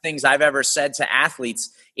the best things I've ever said to athletes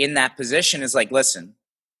in that position is like, listen,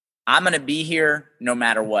 I'm going to be here no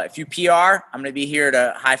matter what. If you PR, I'm going to be here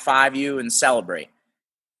to high five you and celebrate.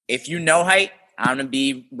 If you know height, I'm going to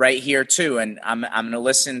be right here too. And I'm going to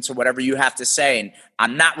listen to whatever you have to say. And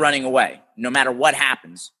I'm not running away. No matter what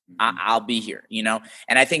happens, I'll be here, And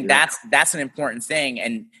I think that's an important thing.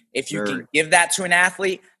 And if you can give that to an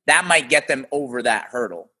athlete, that might get them over that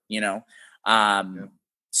hurdle,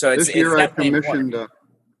 So this year I commissioned, go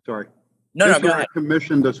ahead. I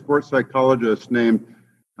commissioned a sports psychologist named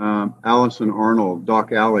Allison Arnold,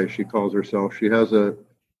 Doc Alley, she calls herself. She has a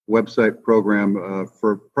website program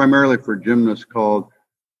primarily for gymnasts called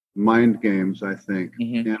Mind Games, I think.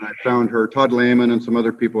 And I found her, Todd Lehman and some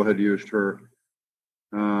other people had used her.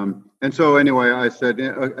 And so anyway, I said,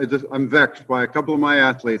 I'm vexed by a couple of my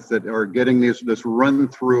athletes that are getting this run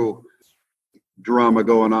through drama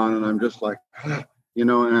going on. And I'm just like,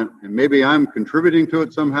 and maybe I'm contributing to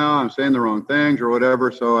it somehow. I'm saying the wrong things or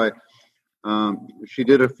whatever. So she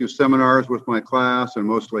did a few seminars with my class, and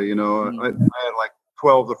mostly, I had like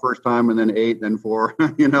 12 the first time and then 8, then 4,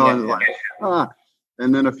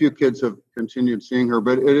 and then a few kids have continued seeing her,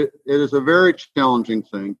 but it is a very challenging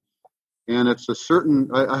thing. And it's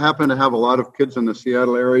I happen to have a lot of kids in the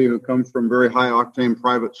Seattle area who come from very high octane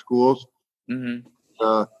private schools.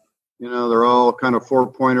 They're all kind of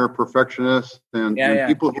 4-pointer perfectionists and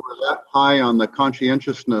people who are that high on the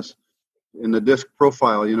conscientiousness in the disc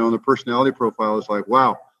profile, and the personality profile is like,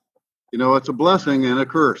 wow, it's a blessing and a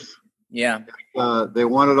curse. Yeah. They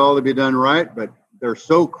want it all to be done right, but they're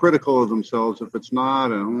so critical of themselves if it's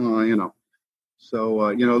not, and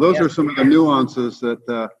So, those are some of the nuances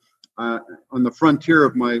that on the frontier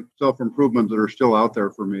of my self-improvement that are still out there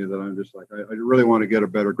for me that I'm just like, I really want to get a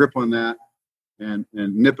better grip on that and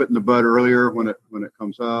nip it in the bud earlier when it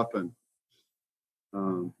comes up. And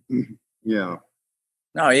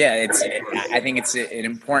No, yeah, I think it's an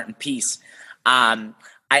important piece.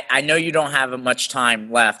 I know you don't have much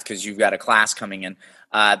time left because you've got a class coming in,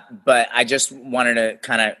 but I just wanted to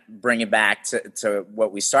kind of bring it back to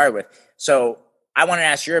what we started with. So I want to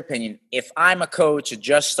ask your opinion. If I'm a coach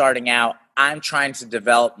just starting out, I'm trying to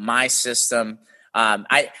develop my system.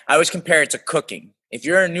 I always compare it to cooking. If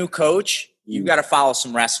you're a new coach, you got to follow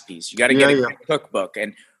some recipes. You got to get a good cookbook.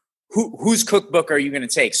 And whose cookbook are you going to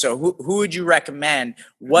take? So who would you recommend?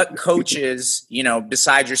 What coaches,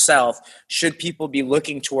 besides yourself, should people be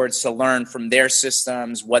looking towards to learn from their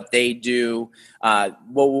systems, what they do?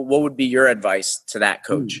 What would be your advice to that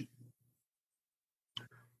coach?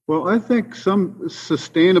 Well, I think some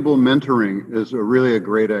sustainable mentoring is really a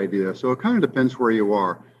great idea. So it kind of depends where you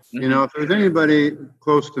are. If there's anybody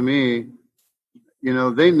close to me,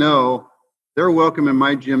 they know they're welcome in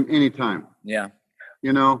my gym anytime. Yeah.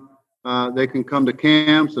 They can come to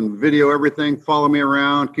camps and video everything, follow me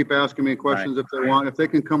around, keep asking me questions Right. if they want. If they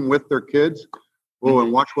can come with their kids,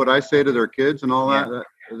 and watch what I say to their kids and all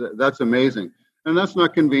that's amazing. And that's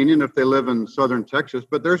not convenient if they live in southern Texas,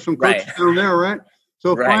 but there's some coaches down there, right?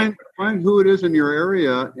 So find who it is in your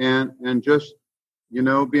area and just, be an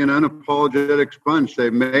unapologetic sponge. Say,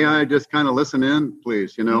 may I just kind of listen in,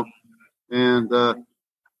 please, And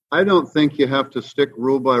I don't think you have to stick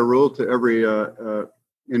rule by rule to every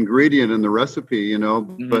ingredient in the recipe,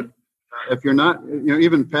 but if you're not,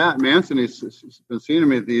 even Pat Manson, he's been seeing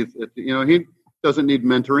me at these, he doesn't need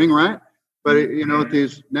mentoring, right? But, at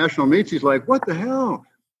these national meets, he's like, what the hell?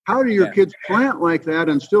 How do your kids plant like that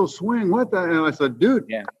and still swing? What the hell? I said,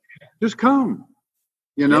 dude, just come,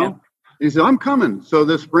 He said, I'm coming. So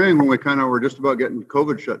this spring, when we kind of were just about getting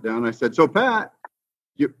COVID shut down, I said, so Pat,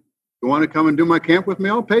 you want to come and do my camp with me?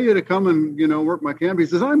 I'll pay you to come and, work my camp. He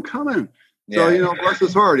says, I'm coming. So, bless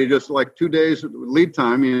his heart. He just 2 days lead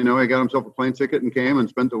time, he got himself a plane ticket and came and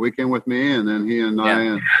spent the weekend with me. And then he and I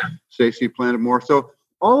and Stacy planted more. So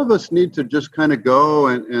all of us need to just kind of go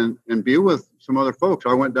and be with some other folks.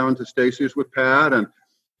 I went down to Stacy's with Pat and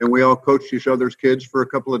we all coached each other's kids for a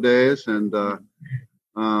couple of days and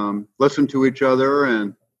listened to each other.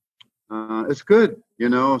 And it's good,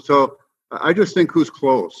 So I just think who's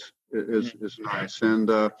close is nice. And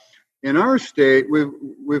in our state,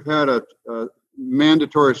 we've had a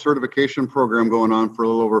mandatory certification program going on for a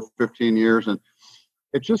little over 15 years, and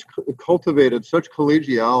it just cultivated such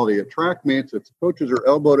collegiality. At track meets, it's coaches are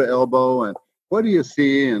elbow to elbow, and what do you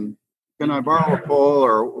see, and can I borrow a pole,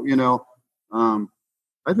 or I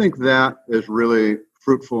think that is really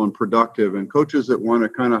fruitful and productive. And coaches that want to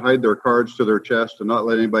kind of hide their cards to their chest and not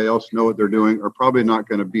let anybody else know what they're doing are probably not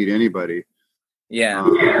going to beat anybody. Yeah.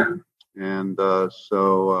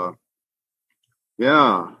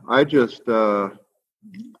 I just,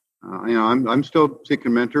 I'm still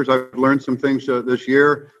seeking mentors. I've learned some things this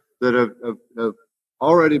year that have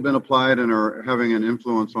already been applied and are having an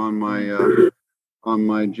influence on my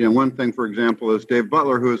gym. One thing, for example, is Dave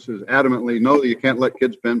Butler, who is adamantly, no, you can't let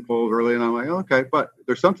kids bend poles early. And I'm like, okay, but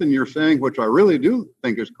there's something you're saying, which I really do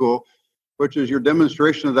think is cool, which is your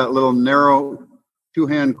demonstration of that little narrow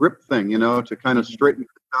two-hand grip thing, to kind of straighten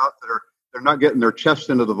out that they're not getting their chest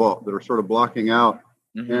into the vault, that are sort of blocking out.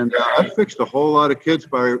 And I fixed a whole lot of kids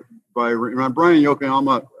by Brian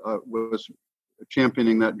Yokoyama was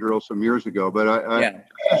championing that drill some years ago. But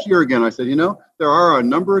this year again, I said, there are a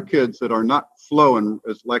number of kids that are not flowing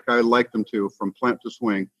as like I like them to from plant to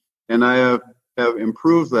swing. And I have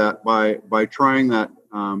improved that by trying that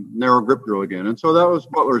narrow grip drill again. And so that was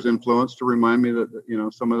Butler's influence to remind me that,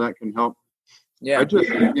 some of that can help. Yeah. I just,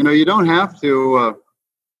 you don't have to,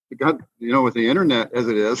 with the internet as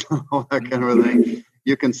it is, all that kind of thing,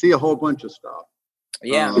 you can see a whole bunch of stuff.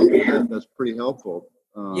 Yeah. That's pretty helpful.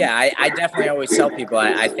 I definitely always tell people,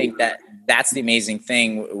 I think that's the amazing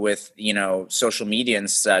thing with, social media and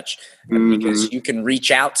such, because you can reach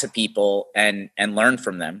out to people and learn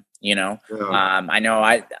from them, I know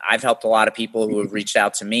I've helped a lot of people who have reached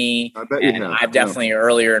out to me, and I've definitely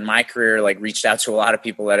earlier in my career, reached out to a lot of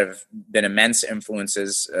people that have been immense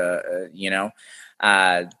influences, so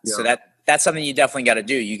that's something you definitely got to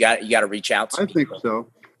do. You got to reach out to people. I think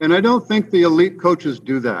so. And I don't think the elite coaches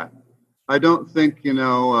do that. I don't think, maybe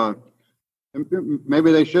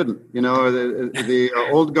they shouldn't, the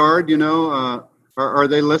old guard, are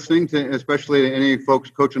they listening to, especially to any folks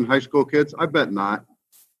coaching high school kids? I bet not,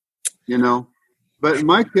 but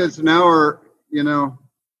my kids now are,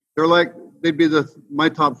 they're like, they'd be my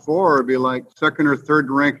top four would be like second or third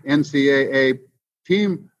ranked NCAA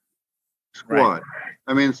team squad. Right.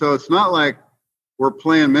 I mean, so it's not like we're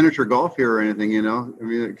playing miniature golf here or anything, I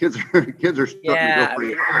mean, kids are starting to go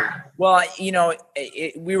pretty hard. Well,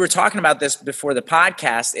 we were talking about this before the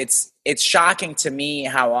podcast. It's shocking to me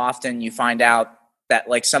how often you find out that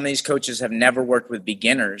some of these coaches have never worked with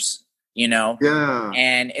beginners, Yeah.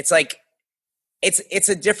 And it's it's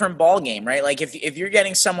a different ball game, right? If you're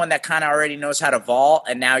getting someone that kind of already knows how to vault,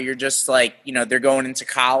 and now you're just they're going into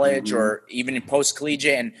college or even in post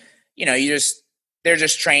collegiate, and they're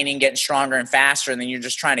just training, getting stronger and faster, and then you're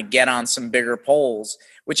just trying to get on some bigger poles,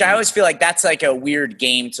 which I always feel like that's a weird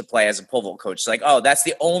game to play as a pole vault coach. It's oh, that's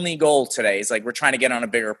the only goal today is we're trying to get on a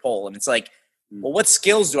bigger pole. And it's well, what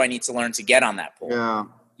skills do I need to learn to get on that pole? Yeah.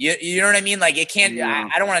 You know what I mean? It can't,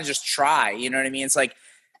 I don't want to just try, you know what I mean? It's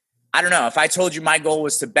I don't know. If I told you my goal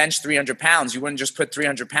was to bench 300 pounds, you wouldn't just put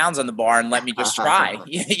 300 pounds on the bar and let me just try.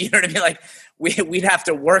 You know what I mean? We'd have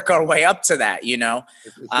to work our way up to that, It's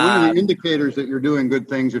one of the indicators that you're doing good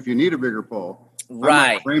things if you need a bigger pole.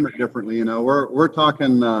 Right. might frame it differently. You know, we're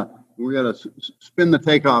talking. We got to spin the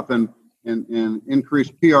takeoff and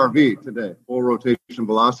increase PRV today, full rotation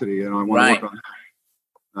velocity. You know, I want to work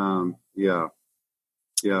on that.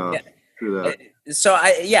 Yeah, through that. So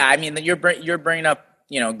I mean, you're bringing up,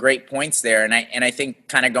 great points there, and I think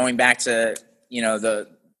kind of going back to, the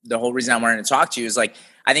whole reason I wanted to talk to you is like,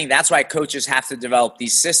 I think that's why coaches have to develop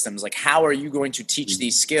these systems. Like, how are you going to teach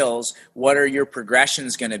these skills? What are your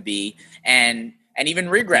progressions going to be? And even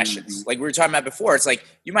regressions, like we were talking about before. It's like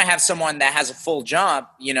you might have someone that has a full jump,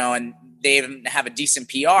 and they even have a decent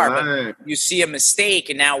PR, but you see a mistake,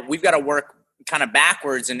 and now we've got to work kind of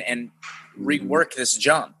backwards and rework this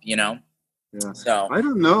jump, Yeah. So I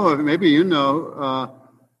don't know. Maybe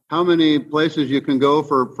how many places you can go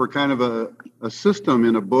for kind of a system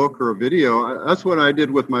in a book or a video. That's what I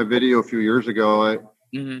did with my video a few years ago.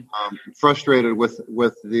 Frustrated with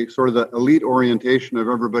the sort of the elite orientation of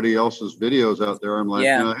everybody else's videos out there. I'm like,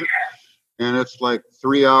 and it's like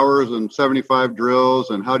 3 hours and 75 drills,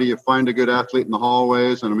 and how do you find a good athlete in the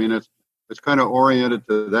hallways? And I mean, it's kind of oriented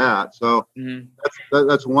to that. So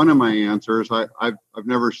that's one of my answers. I've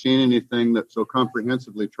never seen anything that so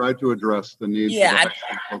comprehensively tried to address the needs of the high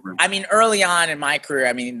school program. I mean, early on in my career,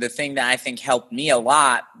 I mean, the thing that I think helped me a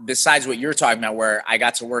lot, besides what you're talking about, where I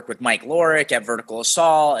got to work with Mike Lorick at Vertical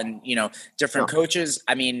Assault and, different coaches.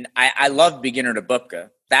 I mean, I loved Beginner to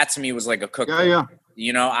Bupka. That to me was like a cookbook. Yeah.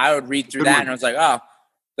 I would read through that and I was like, oh,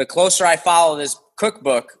 the closer I follow this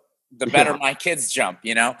cookbook, the better my kids jump,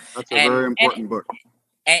 That's a very important book.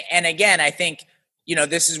 And again, I think,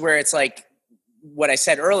 this is where it's like what I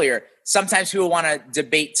said earlier. Sometimes people want to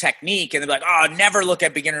debate technique and they're like, oh, never look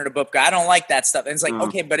at Beginner to Bupka. I don't like that stuff. And it's like,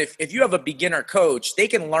 okay, but if you have a beginner coach, they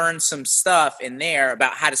can learn some stuff in there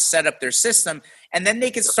about how to set up their system, and then they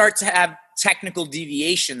can start to have technical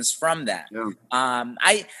deviations from that. Yeah.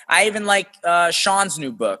 I even like Sean's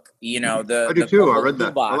new book, I do too. I read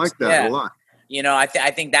that. I like that a lot.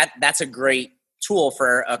 I think that's a great tool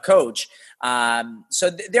for a coach. So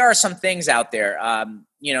there are some things out there. I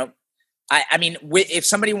mean, if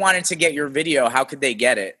somebody wanted to get your video, how could they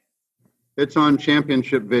get it? It's on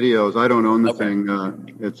Championship Videos. I don't own the thing.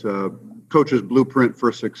 It's a Coach's Blueprint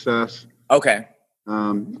for Success. Okay.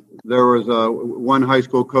 There was one high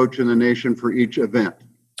school coach in the nation for each event.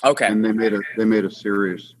 Okay. And they made a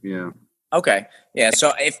series. Yeah. Okay. Yeah.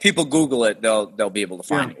 So if people Google it, they'll be able to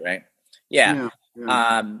find it, right? Yeah.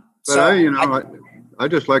 But I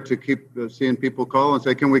just like to keep seeing people call and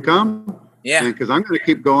say, "Can we come?" Yeah. Because I'm going to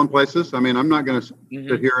keep going places. I mean, I'm not going to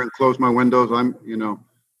sit here and close my windows.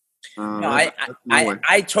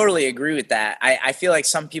 I totally agree with that. I feel like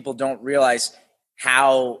some people don't realize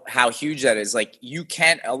how huge that is. Like, you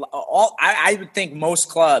can't I would think most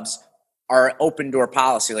clubs are open door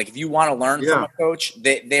policy. Like, if you want to learn from a coach,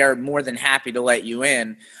 they are more than happy to let you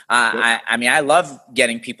in. I mean, I love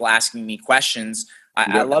getting people asking me questions.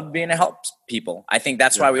 I love being to help people. I think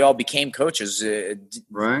that's why we all became coaches.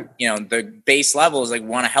 Right. The base level is like,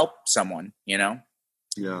 want to help someone, Yeah.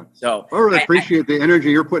 So I really appreciate the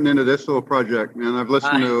energy you're putting into this little project, man. I've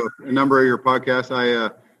listened to a number of your podcasts. I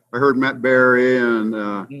heard Matt Berry and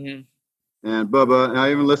Bubba, and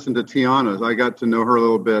I even listened to Tiana's. I got to know her a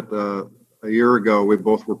little bit a year ago. We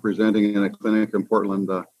both were presenting in a clinic in Portland.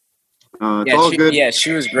 Good. Yeah,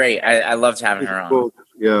 she was great. I loved having her on. Cool.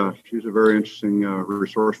 Yeah, she's a very interesting,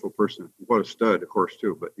 resourceful person. What a stud, of course,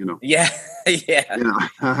 too. But Yeah.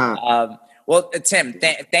 Well, Tim,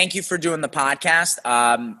 thank you for doing the podcast.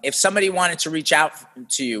 If somebody wanted to reach out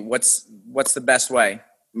to you, what's the best way?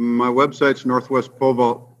 My website's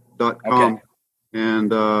northwestpolevault.com. Okay.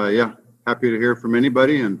 And happy to hear from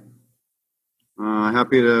anybody, and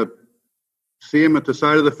happy to see them at the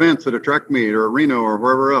side of the fence at a track meet or a Reno or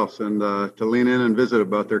wherever else, and to lean in and visit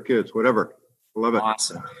about their kids, whatever. Love it.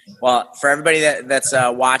 Awesome. Well, for everybody that's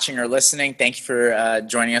watching or listening, thank you for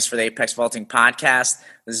joining us for the Apex Vaulting podcast.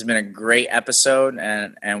 This has been a great episode,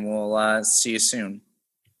 and we'll see you soon.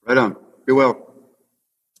 Right on. Be well.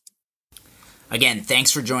 Again,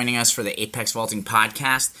 thanks for joining us for the Apex Vaulting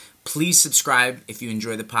podcast. Please subscribe if you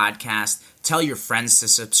enjoy the podcast. Tell your friends to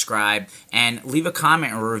subscribe, and leave a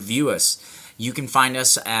comment or review us. You can find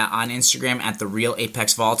us on Instagram at The Real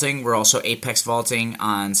Apex Vaulting. We're also Apex Vaulting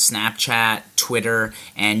on Snapchat, Twitter,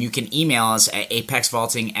 and you can email us at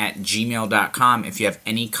apexvaulting@gmail.com if you have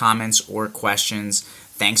any comments or questions.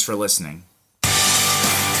 Thanks for listening.